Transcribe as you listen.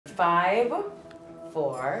5,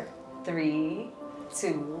 4, 3,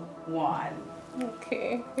 2, 1.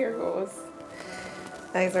 Okay, here goes.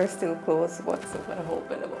 Eyes are still closed, but I'm gonna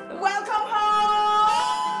open them up. Welcome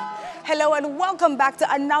home! Hello and welcome back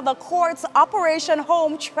to another Quartz Operation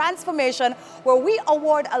Home Transformation, where we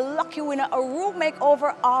award a lucky winner a room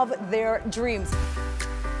makeover of their dreams.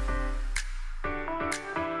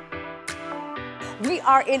 We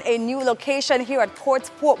are in a new location here at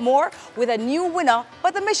Quartz Portmore with a new winner,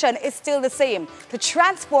 but the mission is still the same, to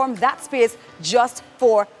transform that space just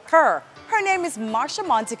for her. Her name is Marsha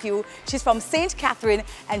Montague. She's from St. Catherine,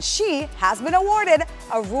 and she has been awarded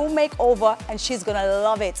a room makeover, and she's gonna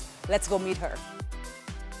love it. Let's go meet her.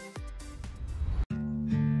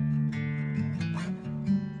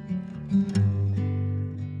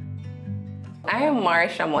 I am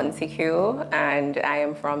Marsha Montague, and I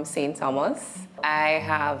am from St. Thomas. I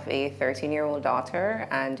have a 13-year-old daughter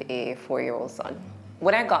and a 4-year-old son.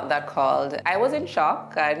 When I got that call, I was in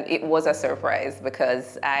shock, and it was a surprise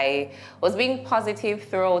because I was being positive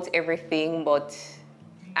throughout everything, but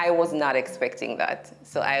I was not expecting that.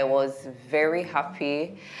 So I was very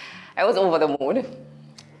happy. I was over the moon.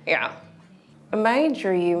 Yeah. My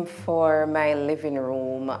dream for my living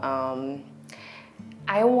room,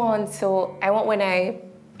 I want when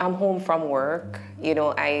I'm home from work, you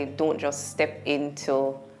know, I don't just step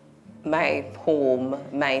into my home,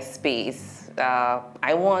 my space.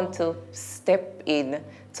 I want to step in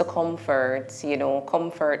to comfort, you know,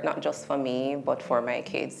 comfort not just for me, but for my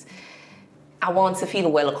kids. I want to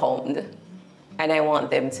feel welcomed, and I want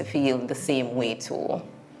them to feel the same way too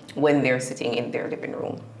when they're sitting in their living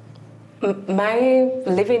room. My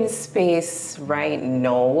living space right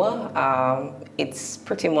now, it's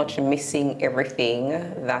pretty much missing everything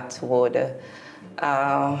that would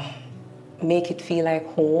make it feel like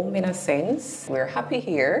home in a sense. We're happy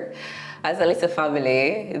here as a little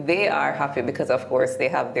family. They are happy because, of course, they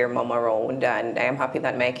have their mom around, and I am happy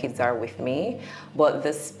that my kids are with me. But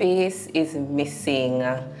the space is missing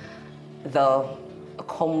the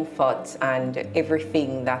comfort and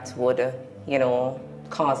everything that would, you know,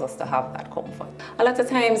 cause us to have that comfort. A lot of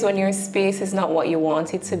times when your space is not what you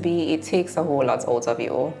want it to be, it takes a whole lot out of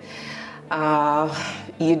you.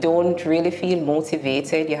 You don't really feel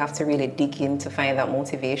motivated. You have to really dig in to find that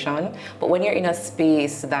motivation. But when you're in a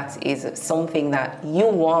space that is something that you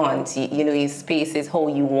want, you know, your space is how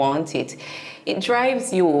you want it, it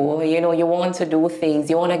drives you. You know, you want to do things,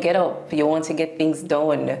 you want to get up, you want to get things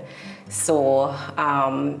done. So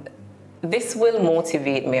this will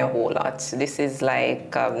motivate me a whole lot. This is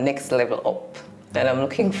like next level up, and I'm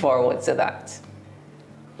looking forward to that.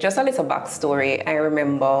 Just a little backstory. I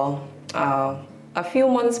remember a few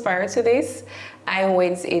months prior to this, I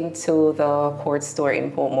went into the Quartz store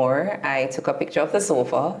in Portmore. I took a picture of the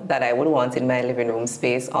sofa that I would want in my living room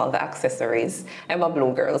space, all the accessories. I'm a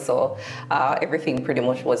blue girl, so everything pretty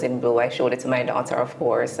much was in blue. I showed it to my daughter, of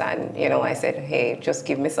course, and you know, I said, hey, just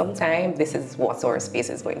give me some time. This is what our space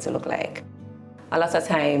is going to look like. A lot of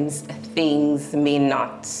times, things may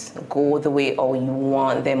not go the way how you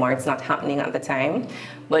want them, or it's not happening at the time.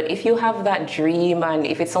 But if you have that dream, and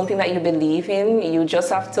if it's something that you believe in, you just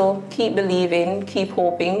have to keep believing, keep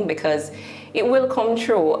hoping, because it will come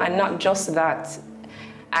true. And not just that,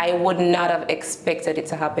 I would not have expected it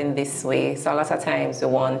to happen this way. So a lot of times we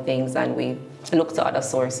want things and we look to other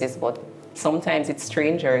sources, but sometimes it's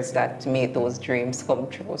strangers that make those dreams come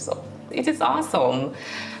true. So it is awesome.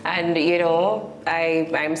 And you know,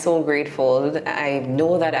 I'm so grateful. I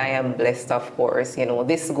know that I am blessed, of course. You know,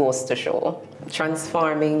 this goes to show.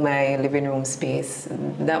 Transforming my living room space,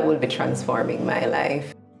 that will be transforming my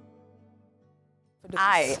life.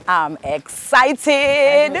 I am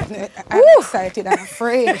excited. I'm excited and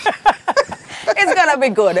afraid. It's gonna be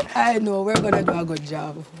good. I know, we're gonna do a good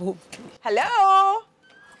job. Hello,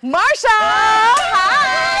 Marsha.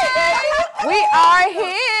 Hi. We are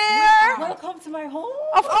here. Welcome to my home.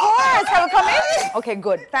 Of course. Have you come in? Okay,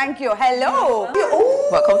 good. Thank you. Hello.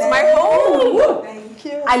 Welcome to my home. Thank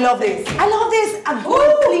you. I love this. I love this. A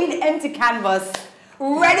good, clean, empty canvas.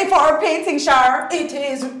 Ready for our painting shower. It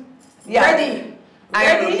is ready. I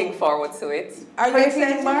am looking forward to it. Are you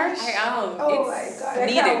excited, Marsh? I am. Oh my God. I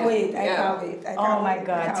can't wait. I can't wait. Oh my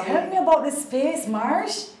God. Tell me about this space,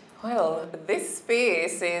 Marsh. Well, this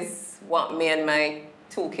space is what me and my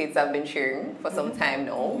 2 kids have been sharing for some time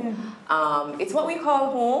now. It's what we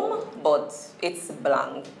call home, but it's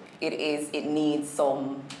blank. It needs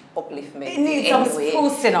some upliftment. It needs some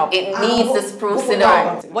sprucing up. It needs the sprucing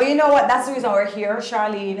up. Well, you know what? That's the reason we're here,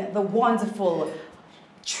 Charlene, the wonderful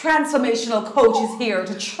transformational coach is here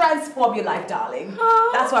to transform your life, darling.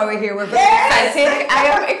 That's why we're here. We're very excited. I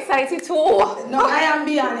am excited too. No, I am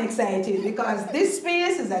beyond excited because this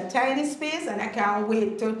space is a tiny space and I can't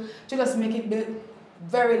wait to just make it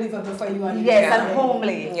very livable for you. And yes, and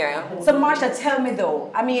homely. Yeah. So Marsha, tell me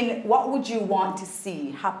though, I mean, what would you want to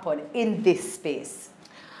see happen in this space?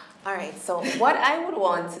 All right, so what I would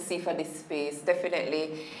want to see for this space,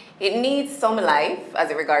 definitely, it needs some life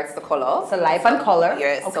as it regards to color. So life and color.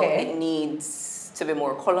 Yes, okay. so it needs to be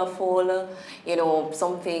more colorful, you know,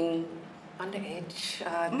 something on the edge,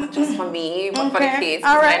 not just for me, but for the kids.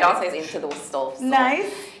 All right. My daughter is into those stuff. So,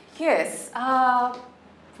 nice. Yes,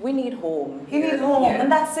 we need home. You need home,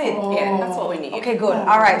 and that's it. Yeah, that's what we need. Okay, good.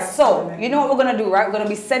 All right, so you know what we're gonna do, right? We're gonna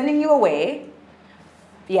be sending you away.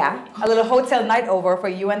 Yeah, a little hotel night over for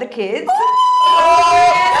you and the kids.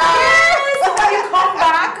 Yes. So when you come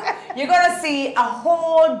back, you're gonna see a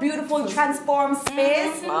whole beautiful transformed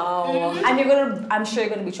space. Wow. And you're gonna, I'm sure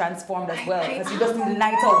you're gonna be transformed as well because you just need a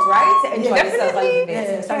night out, right? To enjoy yourself a little bit.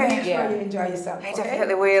 Yes, I make sure you enjoy yourself. I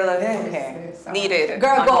definitely will. Okay. Needed.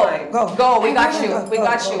 Girl, go. We got you. We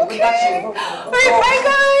got you. We got you. Bye,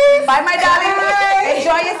 guys. Bye, my darling.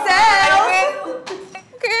 Enjoy yourself.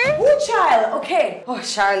 Okay. Good child. Okay. Oh,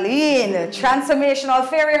 Charlene, transformational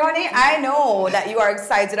fairy, honey. I know that you are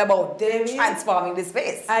excited about transforming this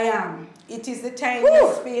space. I am. It is the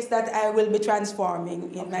tiniest space that I will be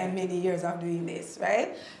transforming in my many years of doing this,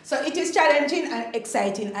 right? So it is challenging and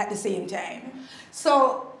exciting at the same time.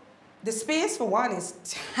 So the space, for one, is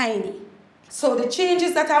tiny. So the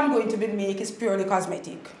changes that I'm going to be making is purely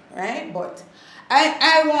cosmetic, right? But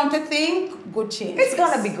I want to think good changes. It's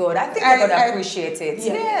gonna be good. I think they're gonna appreciate it.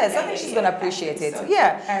 Yeah, yes, I think she's gonna appreciate it. So.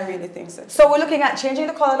 Yeah, I really think so. So we're looking at changing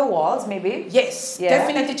the color of the walls, maybe. Yes,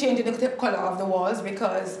 definitely changing the color of the walls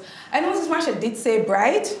because I know Mrs. Marsha did say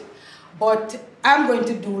bright, but I'm going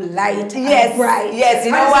to do light and bright. Yes,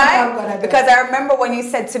 you know why? Because I remember when you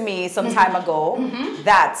said to me some time ago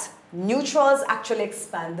that neutrals actually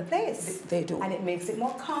expand the place. They do. And it makes it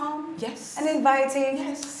more calm. Yes. And inviting.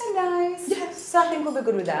 Yes. And nice. Yes. So I think we'll be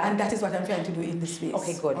good with that. And that is what I'm trying to do in this space.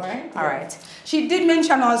 Okay, good. All right? All right. She did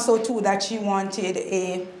mention also too that she wanted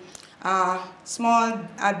a small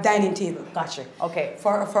dining table. Gotcha. Okay.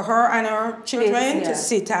 For her and her children to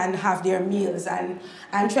sit and have their meals, and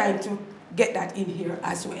I'm trying to get that in here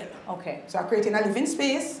as well. Okay. So I'm creating a living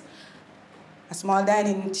space, a small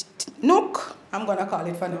dining nook, I'm gonna call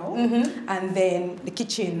it for now, and then the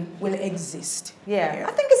kitchen will exist. Yeah, here.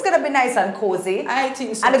 I think it's gonna be nice and cozy. I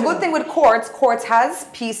think so. And the too. good thing with Quartz has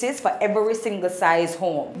pieces for every single size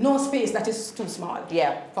home. No space that is too small.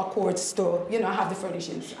 Yeah. For Quartz to, you know, have the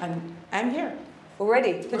furnishings, and I'm here. We're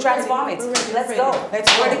ready to transform it. Let's go. Let's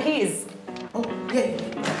go. Where are the keys? Oh,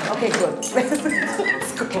 yeah. Okay, good.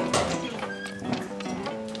 Let's go.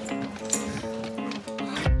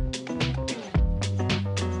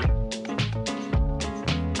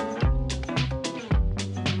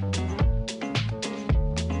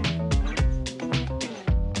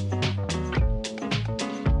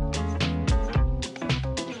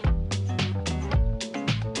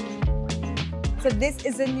 So this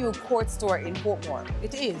is a new Quartz store in Portmore.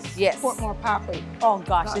 It is. Yes. Portmore Parkway. Oh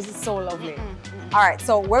gosh, this is so lovely. All right,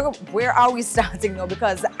 so where are we starting now?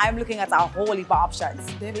 Because I'm looking at a whole heap of options.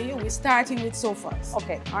 Debbie, we're starting with sofas.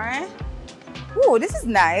 Okay. All right. Ooh, this is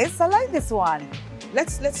nice. I like this one.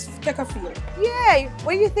 Let's take a feel. Yeah.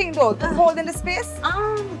 What do you think though? To hold in the space?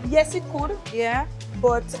 Yes, it could. Yeah.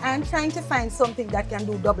 But I'm trying to find something that can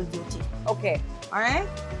do double duty. Okay. All right.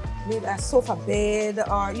 With a sofa bed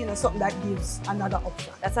or, you know, something that gives another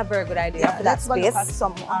option. That's a very good idea Yeah, for that let's go look space. at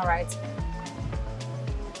some more. All right.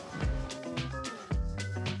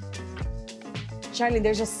 Charlene,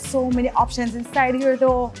 there's just so many options inside here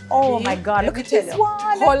though. Oh my God, look at this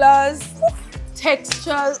one. Colors,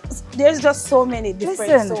 textures. There's just so many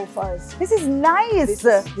different sofas. This is nice.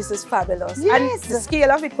 This is fabulous. Yes. And the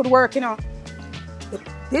scale of it could work, you know.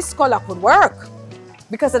 This color could work.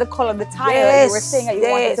 Because of the color of the tile, you were saying that you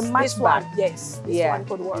wanted to match one. back. Yes, this one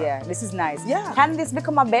could work. Yeah, this is nice. Yeah. Can this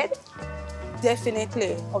become a bed?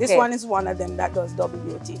 Definitely. Okay. This one is one of them that does double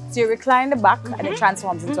duty. So you recline the back and it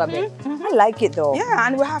transforms into a bed. I like it though. Yeah,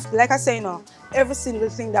 and we have to, like I say, you know, every single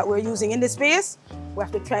thing that we're using in the space, we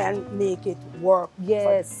have to try and make it work.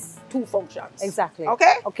 Yes. For two functions. Exactly.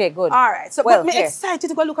 Okay? Okay, good. All right. So well, but me excited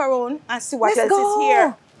to go look around and see what Let's else go. is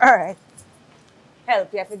here. All right.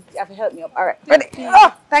 Help, you have to help me up. All right, ready?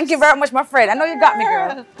 Oh, thank you very much, my friend. I know you got me,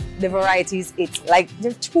 girl. The varieties, it's like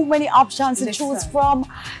there's too many options to choose from.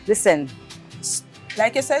 Listen.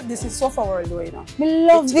 Like I said, this is sofa world, you know. We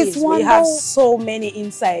love this one. We have so many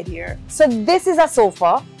inside here. So this is a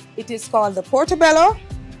sofa. It is called the Portobello.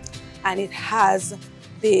 and it has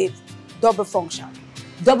the double function.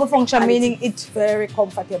 Double function, And meaning it's very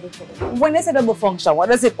comfortable to me. when they say double function, what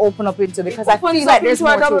does it open up into? Because I Opens feel like up there's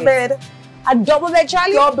into more a double to it. bed. A double bed,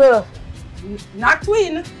 Charlie? Double. Not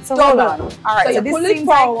twin, So double. hold on. All right, so so you this pull it seems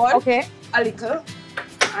like- forward okay. a little,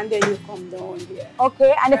 and then you come down here.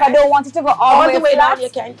 Okay, and if I don't want it to go all the way down, flat? you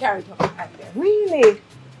can carry it up like that. Really?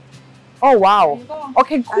 Oh, wow. There you go.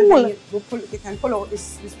 Okay, And cool. then you can pull out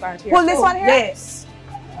this part here. Pull this one here? Yes.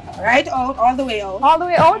 Right out, all the way out. All the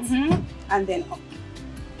way out? And then up.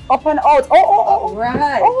 Up and out. Oh.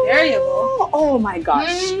 Right. Oh, There you go. Oh my gosh.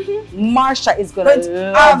 Mhm. Marsha is gonna But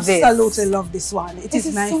love this. absolutely love this one. It This is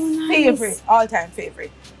is my so nice. favorite, all-time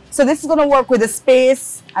favorite. So this is gonna work with the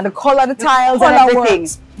space and the color of the tiles and Color everything.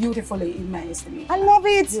 works beautifully in my estimation. I love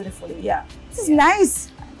it. Beautifully, yeah. This is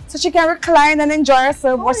nice. So she can recline and enjoy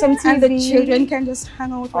herself, watch some TV. And the children can just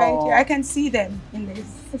hang out right Oh. here. I can see them in this.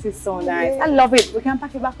 This is so nice. Yeah. I love it. We can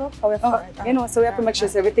pack it back up. Or we have to- Alright, you know, so we have to make sure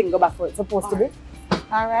everything go back where it's supposed to be.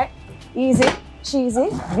 All right. Easy, cheesy,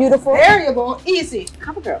 beautiful. There you go, easy.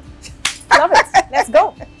 Have a girl. Love it. Let's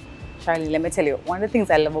go. Charlie, let me tell you, one of the things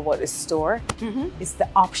I love about this store is the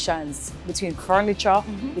options between furniture,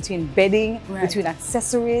 between bedding, Right. between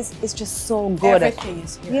accessories. It's just so good. Everything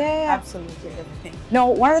is here. Yeah. Absolutely everything. Now,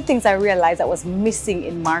 one of the things I realized that was missing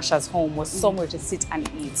in Marsha's home was somewhere to sit and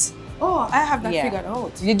eat. Oh, I have that Yeah. figured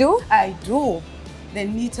out. You do? I do. They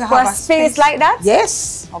need to For have a space like that?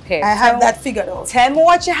 Yes. Okay. I have So that figured out. Tell me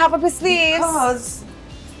what you have up your sleeves. Because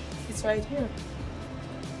it's right here.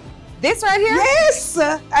 This right here? Yes!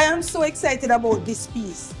 I am so excited about this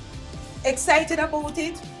piece. Excited about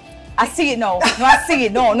it. I see it now. No, I see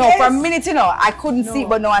it. No, Yes. for a minute, you know, I couldn't see it,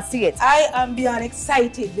 but no, I see it. I am beyond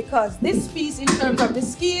excited because this piece, in terms of the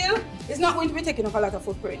scale, is not going to be taking up a lot of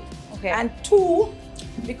footprint. Okay. And two,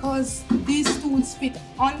 because these stools fit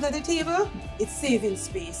under the table, it's saving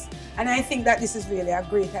space. And I think that this is really a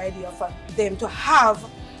great idea for them to have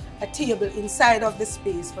a table inside of the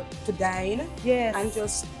space to dine. Yes. And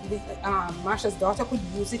just, Marsha's daughter could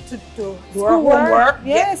use it to do her Schoolwork. homework.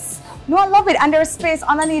 Yes. No, I love it. And there's space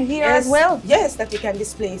underneath here as well. Yes, that you can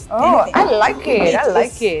display. Oh, anything. I like it. I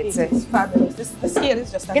like it. It's fabulous. The scale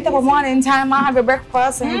is just Get up amazing. at morning time, I have your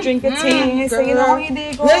breakfast and you drink your tea. So you know how you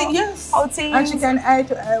did go. Yeah, yes. How things. And she can eye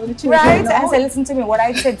to eye with the children. Right? you know? And say, listen to me, what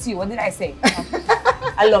I said to you, what did I say?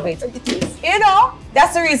 I love it. It is. You know,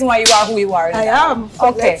 that's the reason why you are who you are. I am. So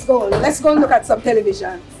Okay. Let's go. Let's go and look at some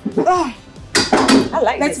television. Oh, I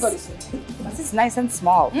like Let's this. go this way. This is nice and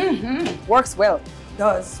small. Works well.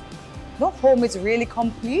 Does. The home is really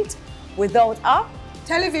complete without a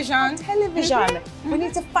Television. television. We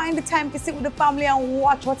need to find the time to sit with the family and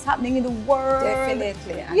watch what's happening in the world.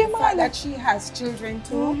 Definitely. And Yeah, the man. fact that she has children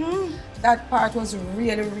too, that part was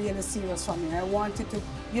really, really serious for me. I wanted to,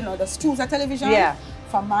 you know, the stools are television Yeah.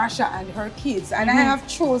 for Marsha and her kids. And I have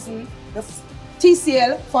chosen the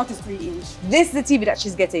TCL 43 inch. This is the TV that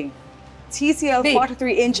she's getting. TCL Big.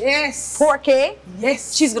 43-inch Yes. 4K.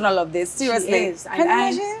 Yes. She's gonna love this. Seriously. She is. Can you And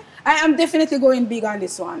imagine? I am definitely going big on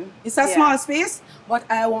this one. It's a Yeah. small space, but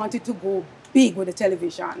I wanted to go big with the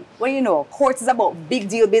television. Well, you know, Courts is about big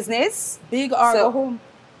deal business. Big or So- go home.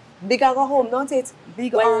 Big or go home, don't it?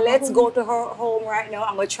 Big well, or go let's home. go to her home right now.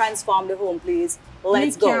 I'm gonna transform the home, please.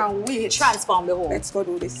 Let's We go. can't wait. Transform the home. Let's go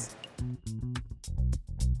do this.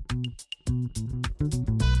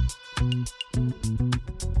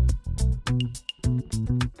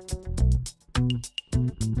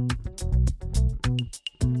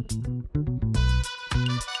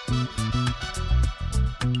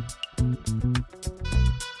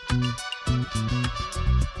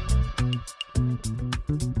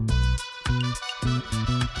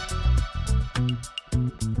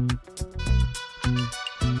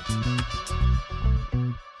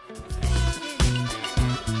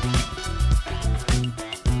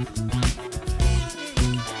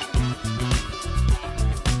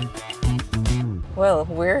 Well,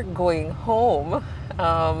 we're going home.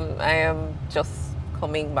 I am just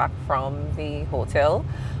coming back from the hotel,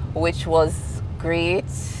 which was great.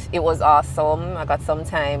 It was awesome. I got some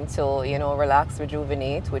time to, you know, relax,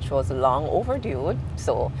 rejuvenate, which was long overdue.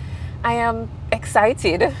 So I am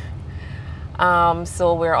excited.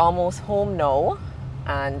 So we're almost home now,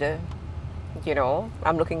 and you know,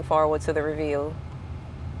 I'm looking forward to the reveal.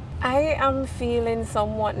 I am feeling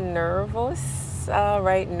somewhat nervous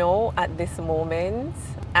right now at this moment.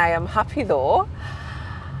 I am happy though,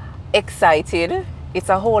 excited. It's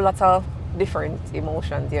a whole lot of different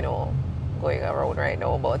emotions, you know, going around right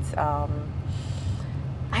now, but I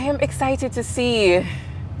am excited to see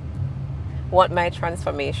what my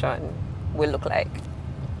transformation will look like.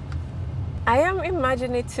 I am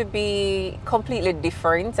imagining it to be completely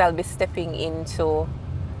different. I'll be stepping into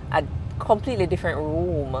a completely different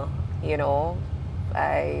room, you know.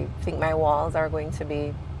 I think my walls are going to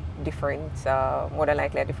be different, more than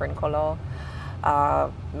likely a different color.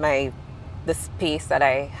 The space that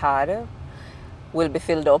I had will be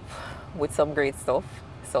filled up with some great stuff.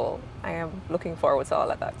 So I am looking forward to all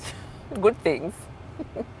of that. Good things.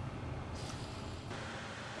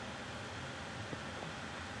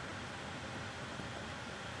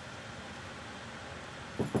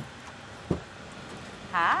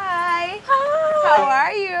 Hi. Hi. How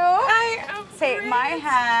are you? I am Take great. my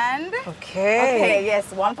hand. Okay. Okay,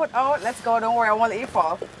 yes, one foot out. Let's go. Don't worry, I won't let you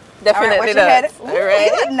fall. Definitely All right, watch your head. not. Ooh, All right.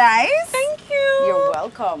 you look nice. Thank you. You're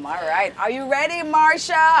welcome. All right. Are you ready,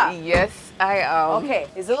 Marsha? Yes, I am. Okay,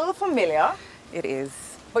 it's a little familiar, It is.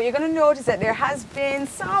 but you're going to notice that there has been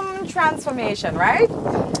some transformation, right?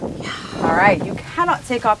 Yeah. All right, you cannot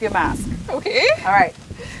take off your mask. Okay. All right.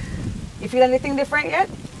 You feel anything different yet?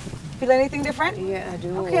 Feel anything different? Yeah, I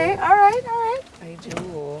do. Okay, all right, all right. I do.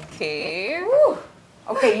 Okay. Woo.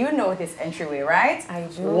 Okay, you know this entryway, right? I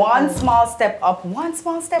do. One small step up, one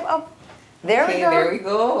small step up. There we Okay, go. there we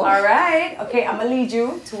go. All right. Okay, I'm gonna lead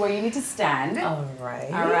you to where you need to stand. All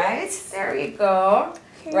right. All right. There we go.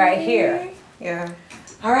 Okay. Right here. Yeah.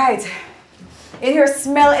 All right. In here,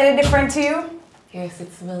 smell any different to you? Yes,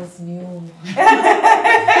 it smells new.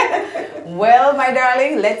 Well, my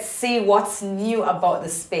darling, let's see what's new about the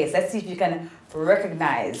space. Let's see if you can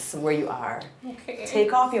recognize where you are. Okay.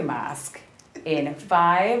 Take off your mask in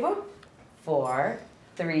 5, 4,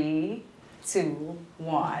 3, 2,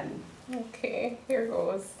 1. Okay, here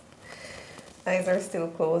goes. Eyes are still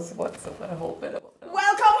closed, but I hope it.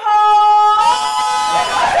 Welcome home!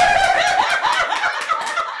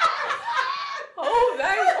 Oh,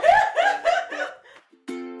 nice.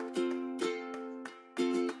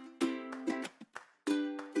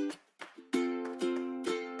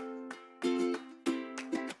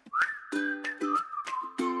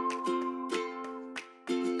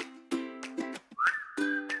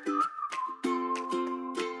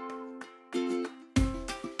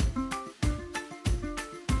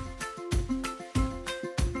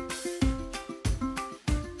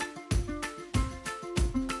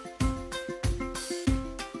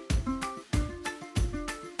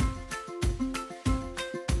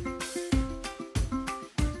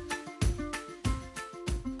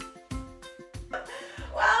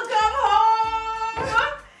 Welcome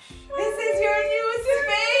home! This is your new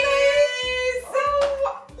space!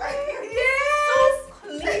 Yes!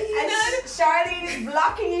 And Charlene is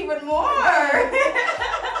blocking even more!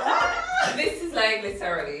 This is like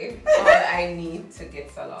literally all I need to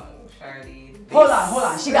get along, Charlene. Hold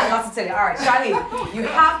on. She got lots to tell you. All right, Charlene, you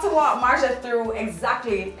have to walk Marsha through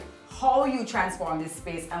exactly how you transformed this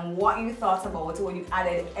space and what you thought about when you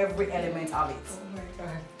added every element of it. Oh my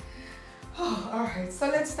God. Oh, all right, so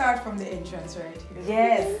let's start from the entrance right here.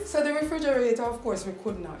 Yes. So the refrigerator, of course, we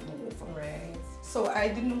could not move. Right. So I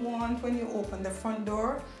didn't want, when you open the front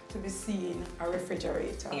door, to be seeing a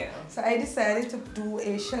refrigerator. Yeah. So I decided to do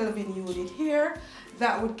a shelving unit here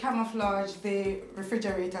that would camouflage the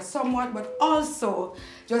refrigerator somewhat, but also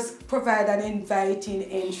just provide an inviting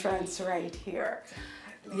entrance right here.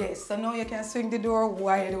 Yes, so now you can swing the door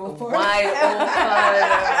wide open. Wide open.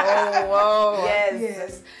 Oh, wow. Yes.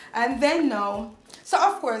 Yes. And then now, so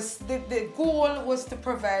of course, the goal was to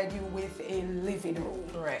provide you with a living room.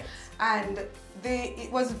 Right. And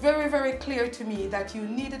it was very, very clear to me that you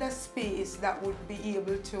needed a space that would be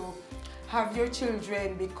able to have your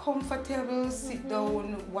children be comfortable, sit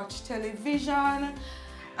down, watch television,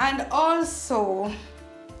 and also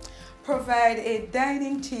provide a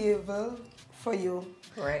dining table for you.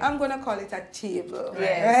 Right. I'm gonna call it a table,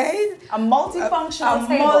 Yes. right? A multifunctional a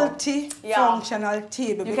table. multi-functional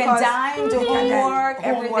table. You can dine, do homework,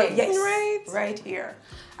 everything. Yes, right here.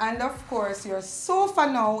 And of course, your sofa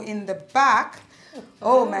now in the back.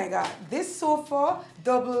 Oh my God, this sofa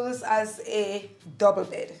doubles as a double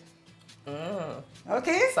bed.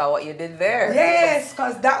 Okay? Saw what you did there. Yes,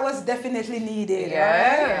 because that was definitely needed.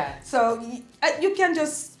 Yeah. Right? So you can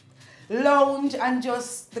just lounge and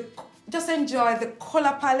just enjoy the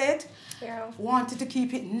color palette. Yeah. Wanted to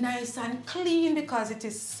keep it nice and clean because it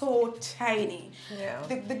is so tiny. Yeah.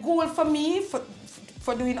 The goal for me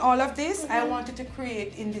for doing all of this, I wanted to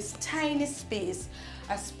create in this tiny space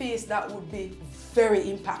a space that would be very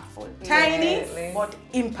impactful. Tiny, Definitely. but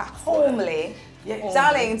impactful. Homely. Yes.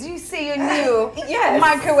 Darling, do you see your new Yes.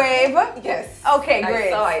 microwave? Yes. Okay, great. I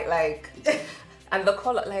saw it like And the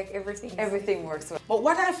color, like Everything works well. But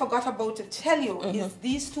what I forgot about to tell you is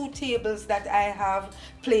these two tables that I have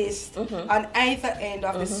placed on either end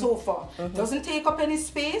of the sofa doesn't take up any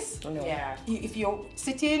space. No. Yeah. If you're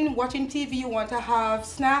sitting watching TV, you want to have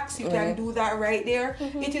snacks, you can do that right there.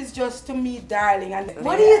 It is just to me, darling. And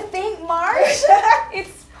What do you think, Marsh?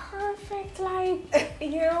 It's perfect, like,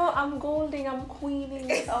 you know, I'm golding, I'm queening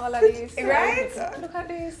with all of this. Right? Look at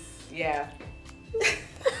this. Yeah.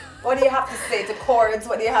 What do you have to say to Cords?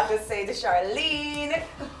 What do you have to say to Charlene?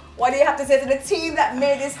 What do you have to say to the team that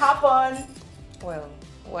made this happen? Well,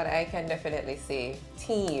 what I can definitely say,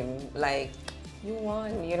 team, like, you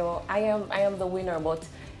won, you know, I am the winner, but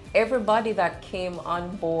everybody that came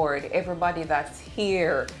on board, everybody that's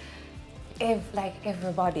here,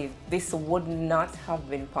 everybody, this would not have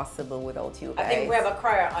been possible without you guys. I think we have a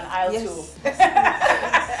crier on aisle 2.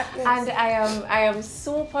 And I am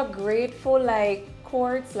super grateful, like,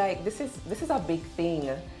 Courts, like, this is a big thing,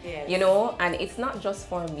 you know, and it's not just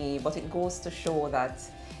for me, but it goes to show that,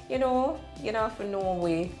 you know for no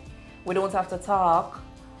way, we don't have to talk,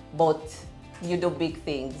 but you do big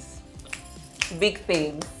things.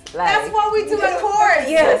 Like, that's what we do at Courts.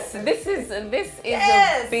 Yes, this is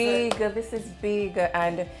big,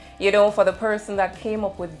 and you know, for the person that came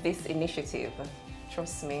up with this initiative,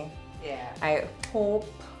 trust me, I hope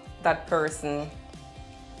that person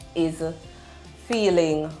is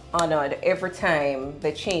feeling honored every time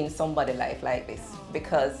they change somebody's life like this,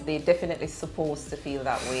 because they definitely supposed to feel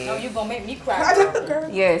that way. No, you're gonna make me cry.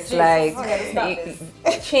 Yes, Jesus,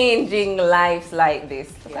 like changing lives like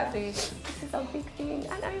this. Look at this. This is a big thing,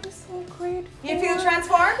 and I am so grateful. You feel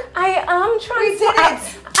transformed? I am transformed.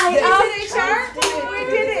 We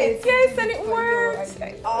did it. Yes, and it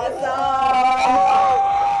worked. Awesome.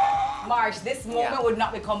 Marsh, this moment would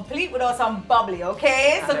not be complete without some bubbly,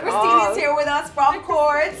 okay? So Christine is here with us from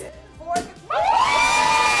Courts.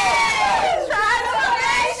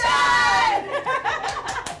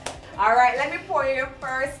 All right, let me pour you your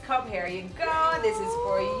first cup. Here you go. This is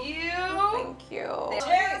for you. Thank you.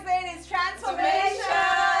 Cheers, ladies. Transformation.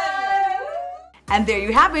 And there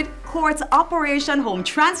you have it. Courts Operation Home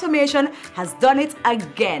Transformation has done it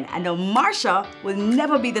again. And now Marsha will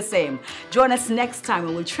never be the same. Join us next time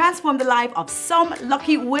when we'll transform the life of some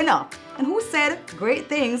lucky winner. And who said great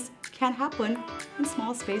things can happen in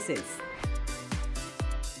small spaces.